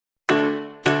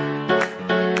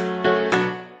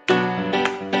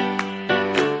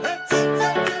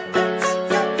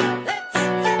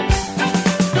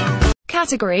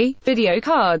Category: Video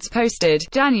cards. Posted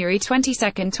January 22,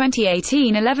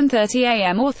 2018, 11:30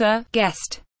 a.m. Author: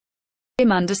 Guest.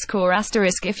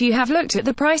 _**. If you have looked at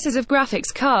the prices of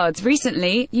graphics cards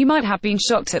recently, you might have been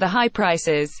shocked at the high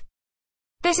prices.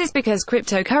 This is because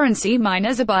cryptocurrency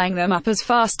miners are buying them up as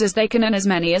fast as they can and as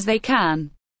many as they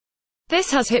can.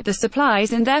 This has hit the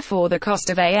supplies and therefore the cost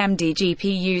of AMD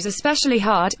GPUs especially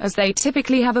hard, as they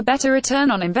typically have a better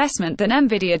return on investment than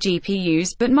NVIDIA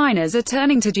GPUs, but miners are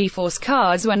turning to GeForce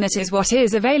cards when that is what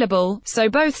is available, so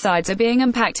both sides are being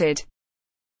impacted.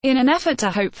 In an effort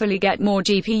to hopefully get more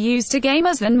GPUs to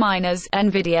gamers than miners,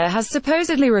 NVIDIA has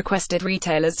supposedly requested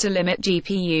retailers to limit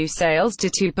GPU sales to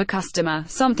 2 per customer,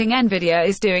 something NVIDIA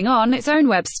is doing on its own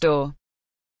web store.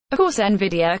 Of course,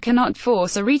 NVIDIA cannot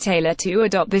force a retailer to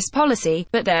adopt this policy,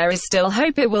 but there is still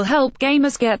hope it will help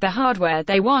gamers get the hardware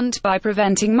they want by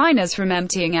preventing miners from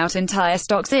emptying out entire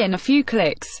stocks in a few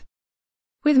clicks.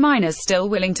 With miners still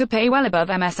willing to pay well above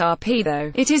MSRP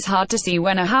though, it is hard to see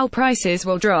when or how prices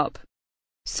will drop.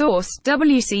 Source: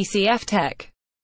 WCCF Tech.